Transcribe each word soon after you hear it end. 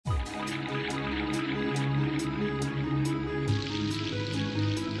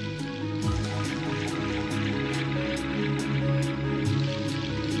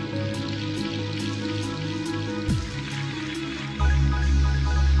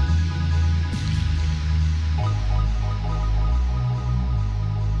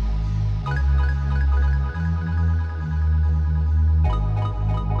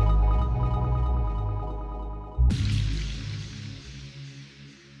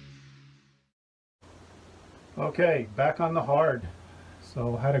Okay, back on the hard.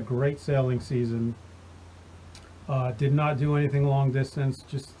 So had a great sailing season. Did not do anything long distance,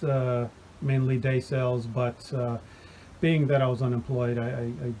 just mainly day sails, but being that I was unemployed,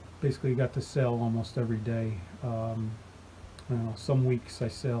 I basically got to sail almost every day. You know, some weeks I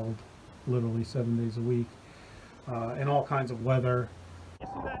sailed literally 7 days a week in all kinds of weather. You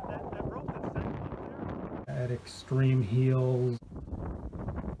see that rope that's set up there? At extreme heels,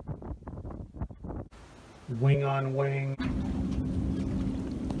 wing on wing,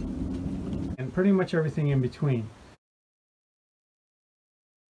 and pretty much everything in between.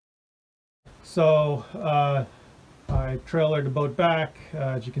 So I trailered the boat back,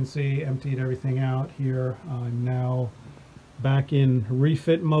 as you can see, emptied everything out here. I'm now back in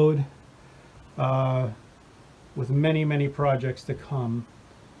refit mode with many projects to come.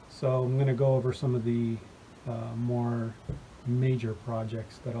 So I'm going to go over some of the more major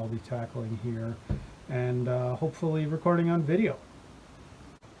projects that I'll be tackling here, and hopefully recording on video.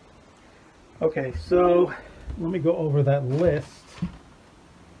 Okay, so let me go over that list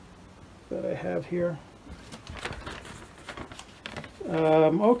that I have here.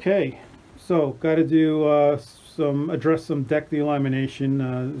 Okay, so got to do address some deck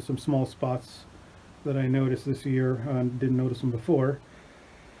delamination, some small spots that I noticed this year. Didn't notice them before.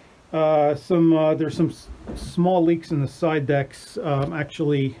 There's some small leaks in the side decks,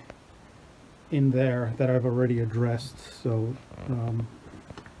 actually in there, that I've already addressed, so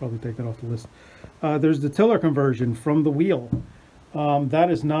probably take that off the list. There's the tiller conversion from the wheel. That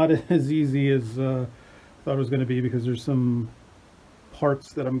is not as easy as I thought it was going to be, because there's some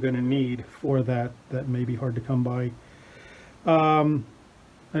parts that I'm going to need for that may be hard to come by.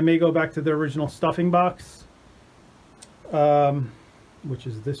 I may go back to the original stuffing box, which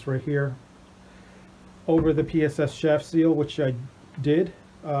is this right here, over the PSS shaft seal, which I did,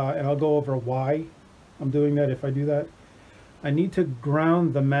 and I'll go over why I'm doing that if I do that. I need to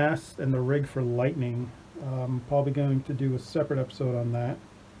ground the mast and the rig for lightning. I'm probably going to do a separate episode on that.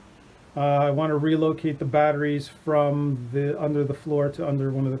 I want to relocate the batteries from under the floor to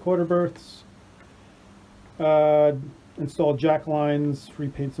under one of the quarter berths. Install jack lines,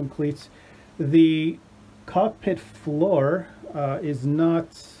 repaint some cleats. The cockpit floor is not...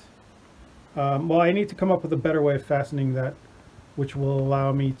 well, I need to come up with a better way of fastening that, which will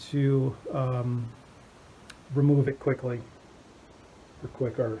allow me to remove it quickly, or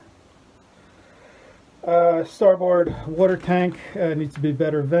quicker. Starboard water tank needs to be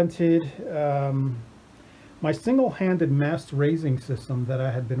better vented. My single-handed mast raising system that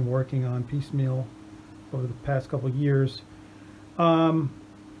I had been working on piecemeal over the past couple of years,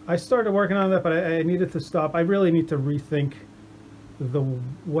 I started working on that, but I needed to stop. I really need to rethink the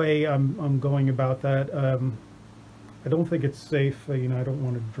way I'm going about that. I don't think it's safe. You know, I don't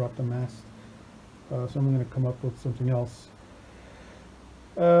want to drop the mast, so I'm going to come up with something else.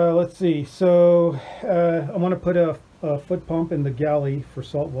 Let's see, so I want to put a foot pump in the galley for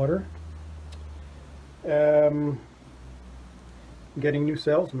salt water. Getting new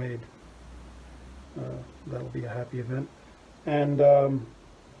sails made. That'll be a happy event. And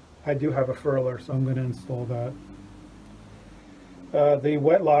I do have a furler, so I'm going to install that. The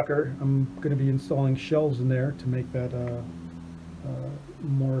wet locker, I'm going to be installing shelves in there to make that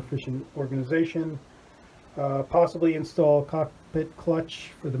more efficient organization. Possibly install cockpit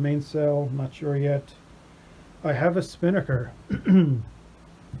clutch for the mainsail, not sure yet. I have a spinnaker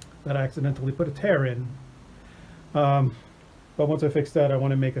that I accidentally put a tear in, but once I fix that, I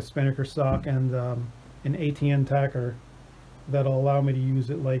want to make a spinnaker sock and an ATN tacker that'll allow me to use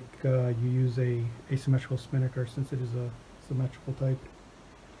it like you use a asymmetrical spinnaker, since it is a symmetrical type.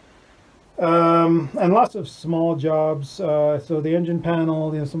 And lots of small jobs. So the engine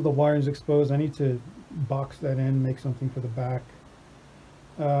panel, you know, some of the wiring's exposed. I need to box that in, make something for the back.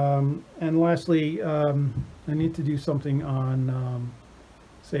 And lastly, I need to do something on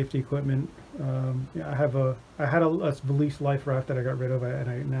safety equipment. Yeah, I had a Valise life raft that I got rid of, and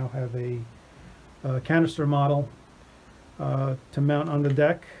I now have a canister model to mount on the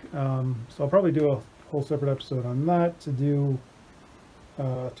deck. So I'll probably do a whole separate episode on that to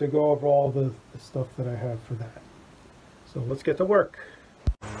go over all the stuff that I have for that. So let's get to work.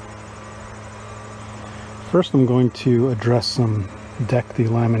 First, I'm going to address some deck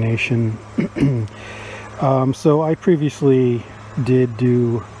delamination. So I previously did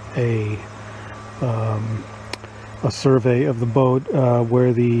do a survey of the boat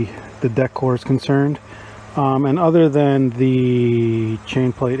where the deck core is concerned, and other than the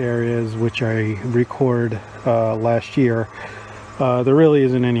chain plate areas, which I record last year, there really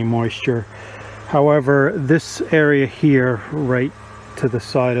isn't any moisture. However, this area here, right to the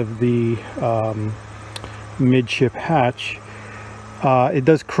side of the midship hatch, it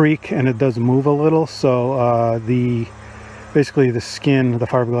does creak and it does move a little, so basically the skin, the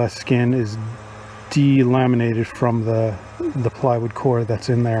fiberglass skin, is delaminated from the plywood core that's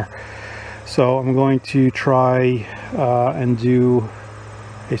in there. So I'm going to try and do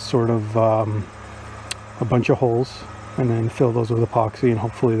a sort of a bunch of holes and then fill those with epoxy, and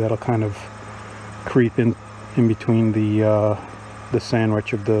hopefully that'll kind of creep in between the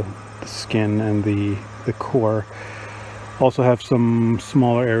sandwich of the skin and the core. Also have some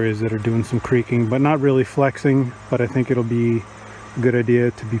smaller areas that are doing some creaking, but not really flexing, but I think it'll be a good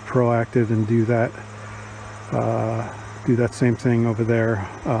idea to be proactive and do that same thing over there,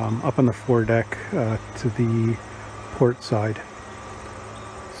 up on the foredeck to the port side.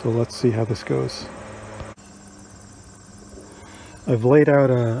 So let's see how this goes. I've laid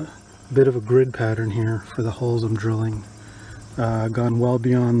out a bit of a grid pattern here for the holes I'm drilling. Gone well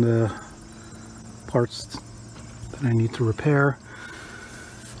beyond the parts that I need to repair.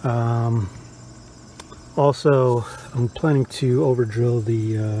 Also, I'm planning to over drill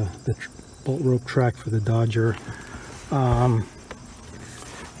the bolt rope track for the Dodger. I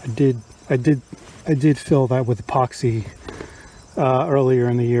did fill that with epoxy earlier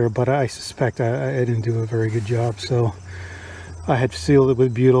in the year, but I suspect I didn't do a very good job, so I had sealed it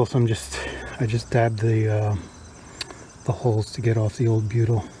with butyl. So I just dabbed the holes to get off the old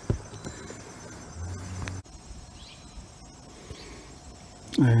butyl.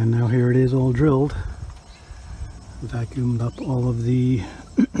 And now here it is, all drilled. Vacuumed up all of the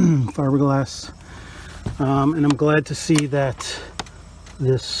fiberglass, and I'm glad to see that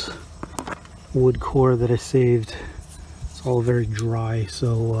this wood core that I saved, it's all very dry,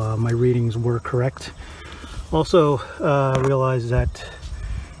 so my readings were correct. Also realized that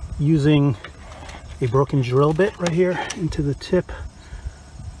using a broken drill bit right here into the tip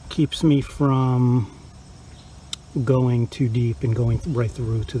keeps me from going too deep and going right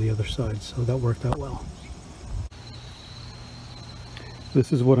through to the other side, so that worked out well.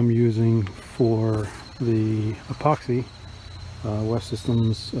 This is what I'm using for the epoxy. West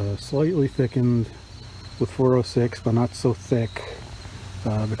Systems slightly thickened with 406, but not so thick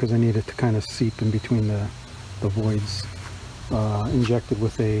because I need it to kind of seep in between the voids. Injected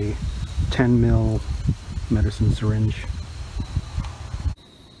with a 10 mil medicine syringe.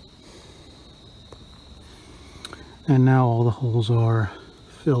 And now all the holes are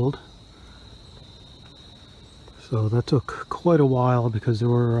filled. So that took quite a while because there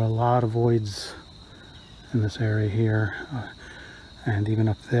were a lot of voids in this area here and even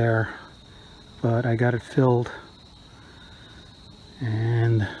up there, but I got it filled,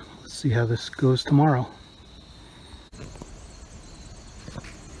 and let's see how this goes tomorrow.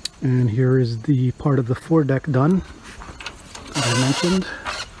 And here is the part of the foredeck done that I mentioned.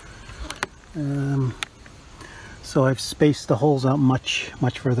 So I've spaced the holes out much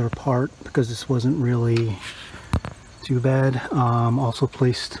further apart because this wasn't really too bad. Also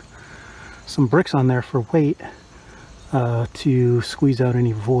placed some bricks on there for weight to squeeze out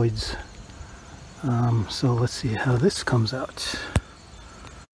any voids. So let's see how this comes out.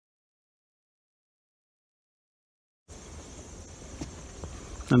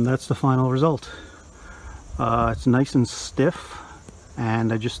 And that's the final result. It's nice and stiff,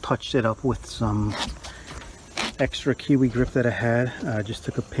 and I just touched it up with some extra kiwi grip that I had. I just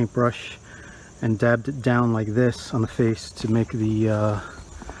took a paintbrush and dabbed it down like this on the face to make the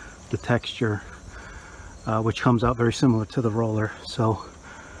texture, which comes out very similar to the roller. So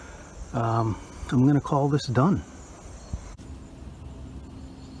I'm gonna call this done.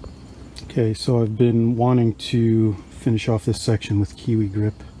 Okay, so I've been wanting to finish off this section with kiwi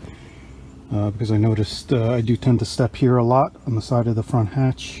grip because I noticed I do tend to step here a lot on the side of the front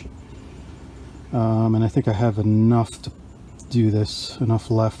hatch, and I think I have enough to do this, enough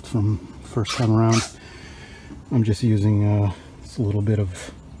left from first time around. I'm just using a little bit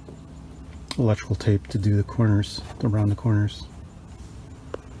of electrical tape to do the corners, around the corners.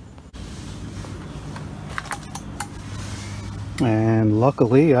 And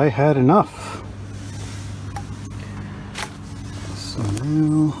luckily I had enough. So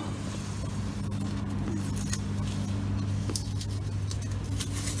now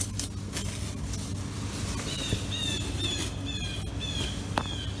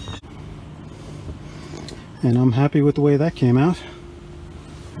and I'm happy with the way that came out.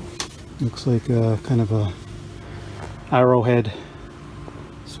 Looks like a kind of a arrowhead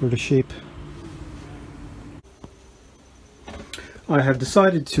sort of shape. I have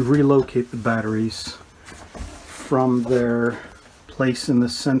decided to relocate the batteries from their place in the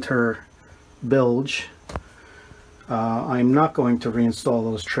center bilge I'm not going to reinstall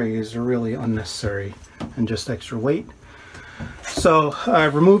those trays. They're really unnecessary and just extra weight. So I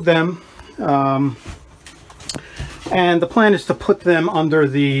removed them, and the plan is to put them under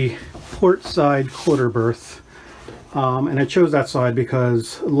the port side quarter berth. And I chose that side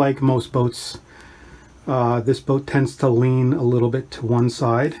because, like most boats, this boat tends to lean a little bit to one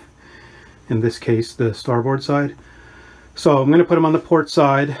side, in this case the starboard side. So I'm going to put them on the port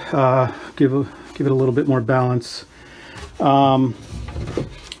side, give it a little bit more balance.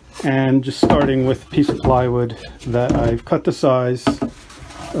 And just starting with a piece of plywood that I've cut to size,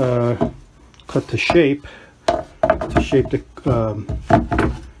 cut to shape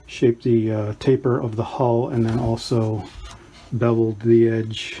the taper of the hull, and then also beveled the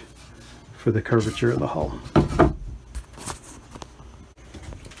edge for the curvature of the hull.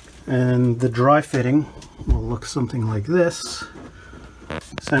 And the dry fitting will look something like this.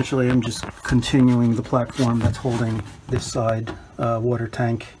 Essentially, I'm just continuing the platform that's holding this side water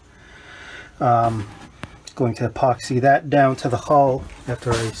tank. Going to epoxy that down to the hull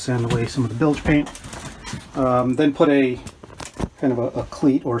after I sand away some of the bilge paint. Then put a kind of a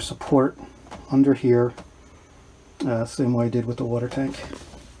cleat or support under here, same way I did with the water tank.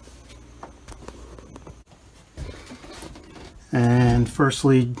 And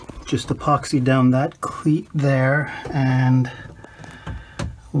firstly, just epoxy down that cleat there, and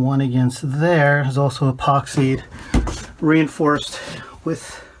one against there is also epoxied, reinforced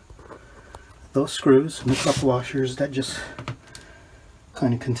with those screws and the cup washers that just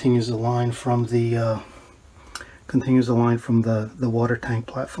kind of continues the line from the water tank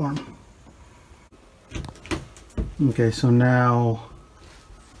platform. Okay, so now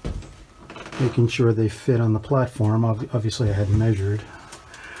making sure they fit on the platform. Obviously I had measured,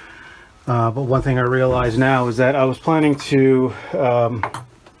 but one thing I realize now is that I was planning to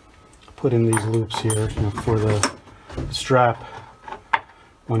put in these loops here, for the strap,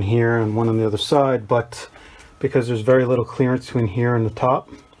 one here and one on the other side, but because there's very little clearance between here and the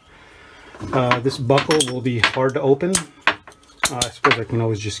top, this buckle will be hard to open. I suppose I can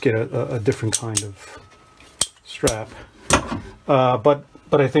always just get a different kind of strap, but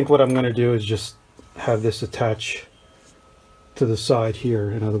I think what I'm going to do is just have this attach to the side here.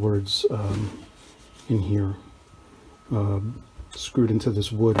 In other words, in here, screwed into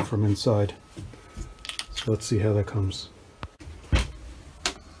this wood from inside. So let's see how that comes.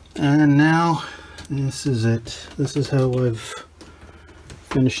 And now this is it. This is how I've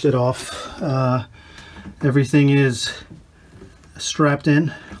finished it off. Everything is strapped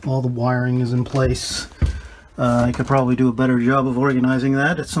in. All the wiring is in place. I could probably do a better job of organizing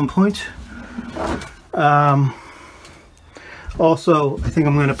that at some point. Also, I think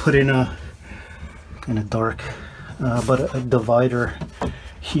I'm going to put in a kind of dark, but a divider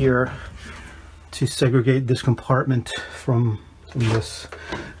here to segregate this compartment from this.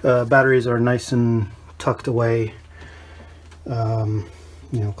 Batteries are nice and tucked away,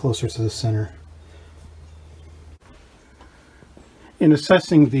 closer to the center. In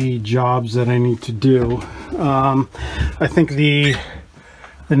assessing the jobs that I need to do, I think the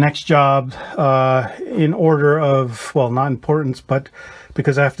next job, in order of, well, not importance, but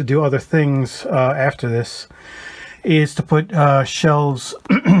because I have to do other things after this, is to put shelves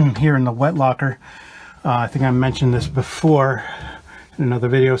here in the wet locker. I think I mentioned this before in another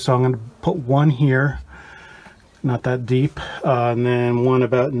video, so I'm going to put one here, not that deep, and then one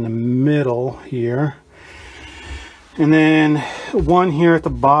about in the middle here, and then one here at the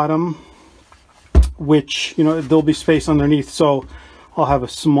bottom, which, there'll be space underneath, so I'll have a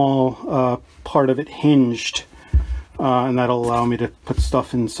small part of it hinged, and that'll allow me to put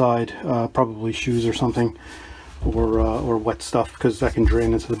stuff inside, probably shoes or something, or wet stuff, because that can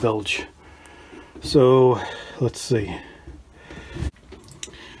drain into the bilge. So let's see.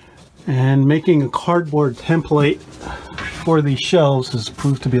 And making a cardboard template for these shelves has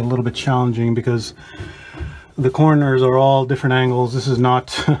proved to be a little bit challenging because the corners are all different angles. This is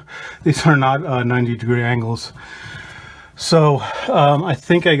not, these are not 90-degree angles. So I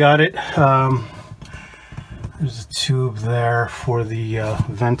think I got it. There's a tube there for the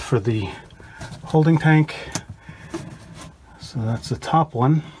vent for the holding tank. So that's the top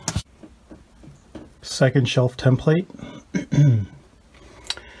one. Second shelf template.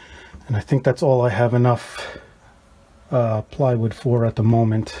 And I think that's all I have enough plywood for at the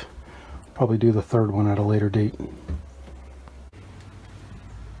moment. Probably do the third one at a later date.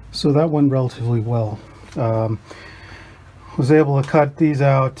 So that went relatively well. Was able to cut these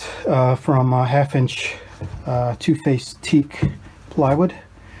out from a 1/2-inch two-face teak plywood.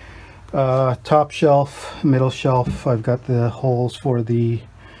 Top shelf, middle shelf, I've got the holes for the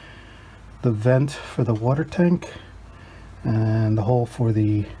vent for the water tank. and the hole for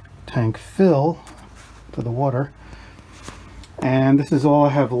the tank fill for the water. And this is all I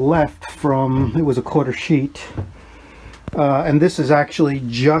have left from, it was a quarter sheet. And this is actually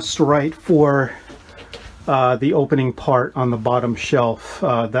just right for the opening part on the bottom shelf.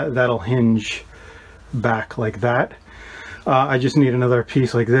 That'll hinge back like that. I just need another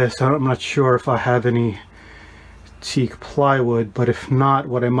piece like this. I'm not sure if I have any teak plywood, but if not,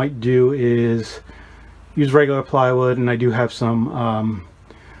 what I might do is use regular plywood, and I do have some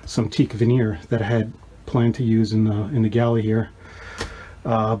teak veneer that I had planned to use in the galley here,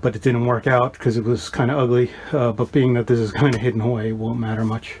 but it didn't work out because it was kind of ugly. But being that this is kind of hidden away, it won't matter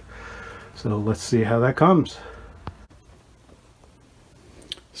much. So let's see how that comes.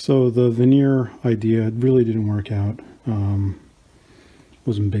 So the veneer idea really didn't work out.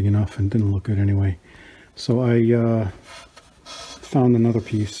 Wasn't big enough and didn't look good anyway. So I found another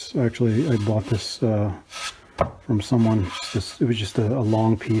piece. Actually, I bought this from someone. It was just a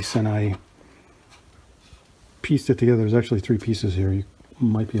long piece, and I pieced it together. There's actually 3 pieces here. You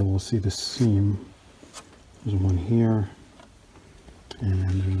might be able to see the seam. There's one here, and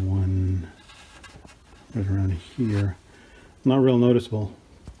there's one right around here. Not real noticeable,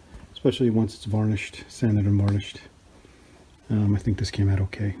 especially once it's varnished, sanded and varnished. I think this came out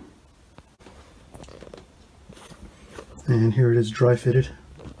okay. And here it is, dry fitted.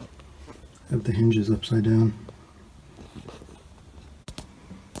 I have the hinges upside down.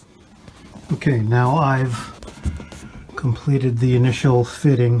 Okay, now I've completed the initial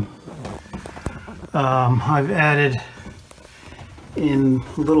fitting. I've added in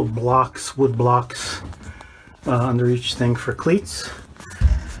little blocks, wood blocks, under each thing for cleats.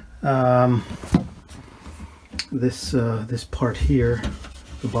 This part here,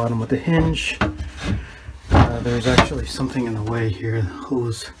 the bottom with the hinge, there's actually something in the way here, the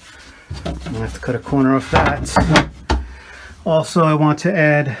hose. I'm gonna have to cut a corner off that. Also, I want to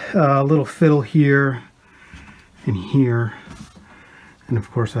add a little fiddle here and here, and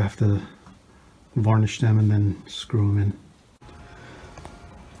of course I have to varnish them and then screw them in.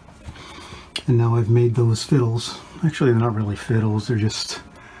 And now I've made those fiddles. Actually, they're not really fiddles, they're just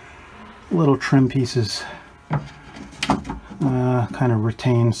little trim pieces. Kind of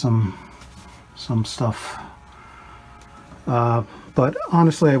retain some stuff. But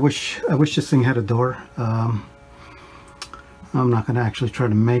honestly, I wish this thing had a door. I'm not going to actually try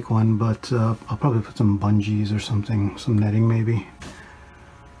to make one, but I'll probably put some bungees or something, some netting maybe.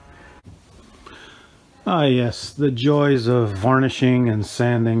 Ah yes, the joys of varnishing and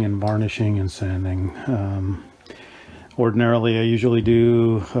sanding and varnishing and sanding. Ordinarily I usually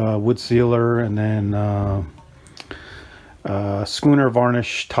do wood sealer and then schooner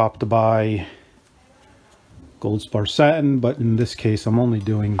varnish topped by gold spar satin, but in this case I'm only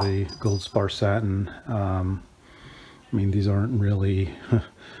doing the gold spar satin. I mean, these aren't really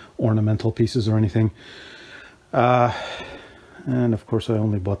ornamental pieces or anything. And of course I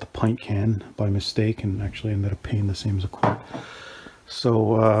only bought the pint can by mistake and actually ended up paying the same as a quart.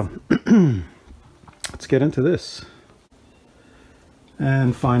 So let's get into this.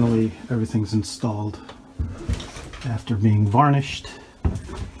 And finally everything's installed after being varnished.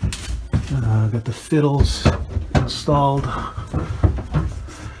 Got the fiddles installed.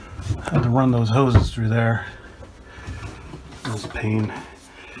 Had to run those hoses through there. That was a pain.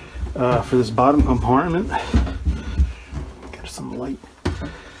 For this bottom compartment, get some light.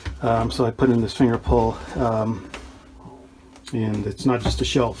 So I put in this finger pull, and it's not just a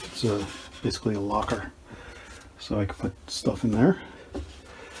shelf, it's basically a locker. So I can put stuff in there.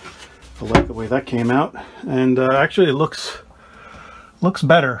 I like the way that came out, and actually it looks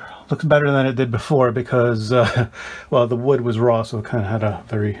better. Looks better than it did before because, well, the wood was raw, so it kind of had a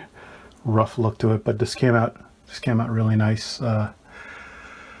very rough look to it. But this came out really nice. I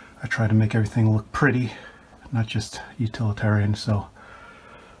try to make everything look pretty, not just utilitarian. So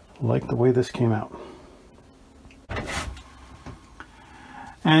I like the way this came out.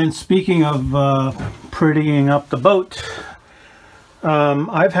 And speaking of prettying up the boat,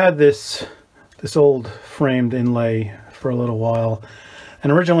 I've had this old framed inlay for a little while,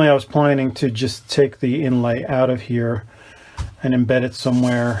 and originally I was planning to just take the inlay out of here and embed it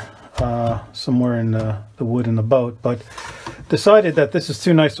somewhere in the wood in the boat, but decided that this is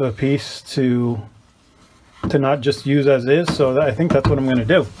too nice of a piece to not just use as is, so I think that's what I'm going to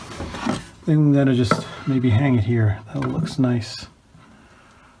do. I think I'm going to just maybe hang it here. That looks nice.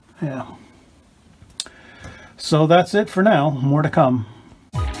 Yeah. So that's it for now. More to come.